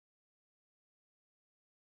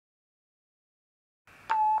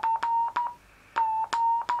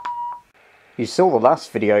You saw the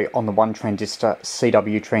last video on the 1 transistor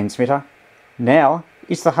CW transmitter. Now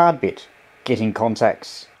is the hard bit, getting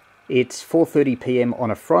contacts. It's 4:30 PM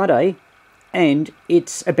on a Friday and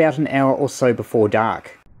it's about an hour or so before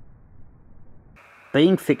dark.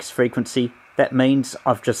 Being fixed frequency, that means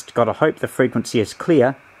I've just got to hope the frequency is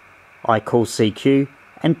clear. I call CQ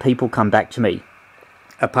and people come back to me.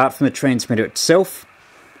 Apart from the transmitter itself,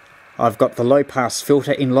 I've got the low pass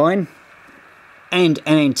filter in line and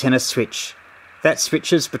an antenna switch that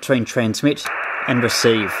switches between transmit and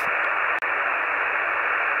receive.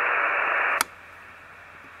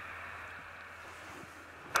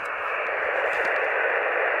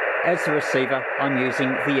 As the receiver, I'm using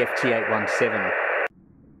the FT817.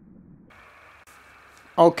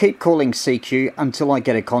 I'll keep calling CQ until I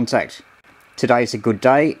get a contact. Today's a good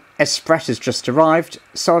day, as Sprat has just arrived,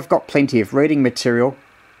 so I've got plenty of reading material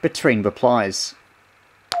between replies.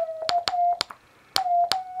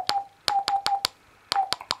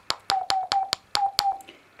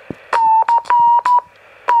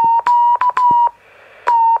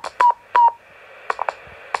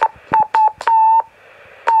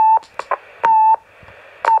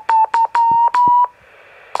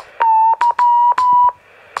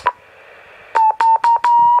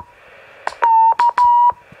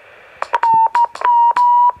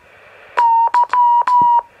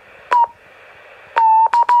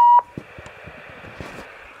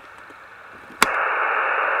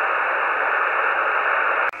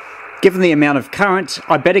 Given the amount of current,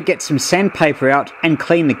 I better get some sandpaper out and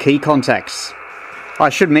clean the key contacts. I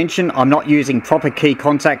should mention I'm not using proper key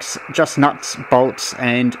contacts, just nuts, bolts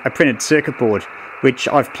and a printed circuit board, which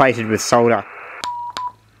I've plated with solder.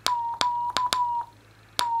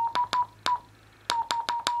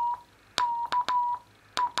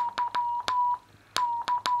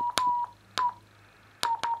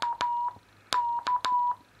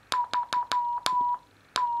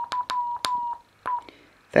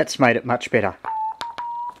 That's made it much better.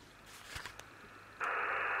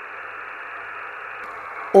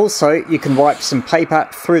 Also, you can wipe some paper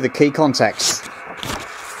through the key contacts.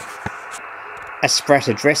 A Sprat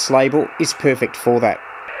address label is perfect for that.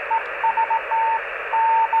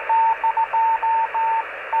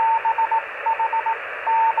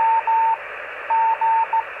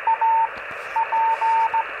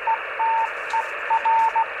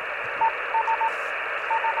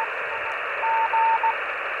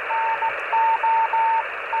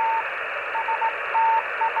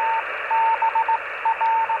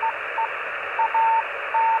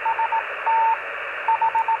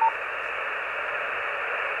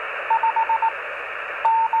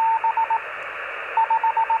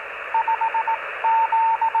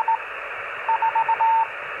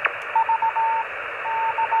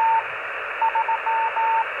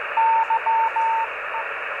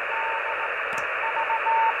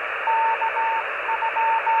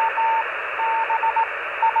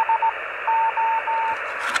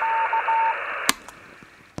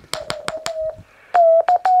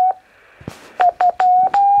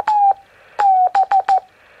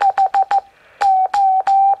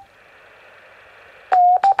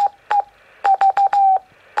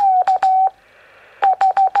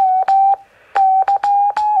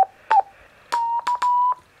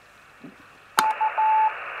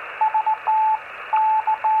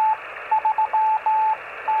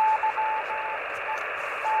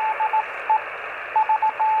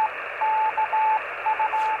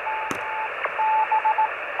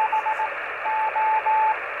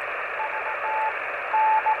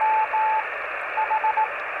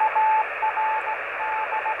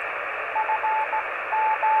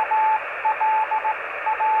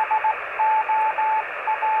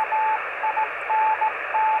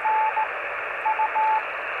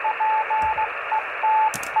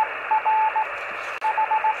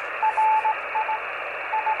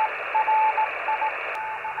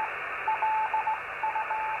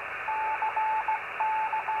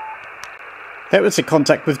 That was a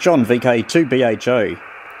contact with John VK3YE.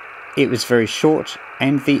 It was very short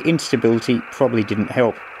and the instability probably didn't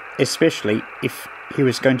help, especially if he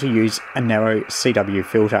was going to use a narrow CW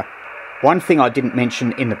filter. One thing I didn't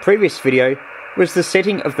mention in the previous video was the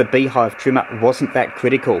setting of the beehive trimmer wasn't that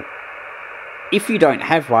critical. If you don't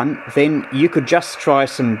have one, then you could just try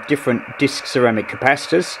some different disc ceramic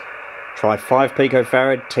capacitors. Try 5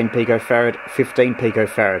 picofarad, 10 picofarad, 15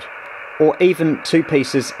 picofarad, or even 2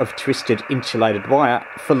 pieces of twisted insulated wire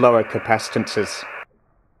for lower capacitances.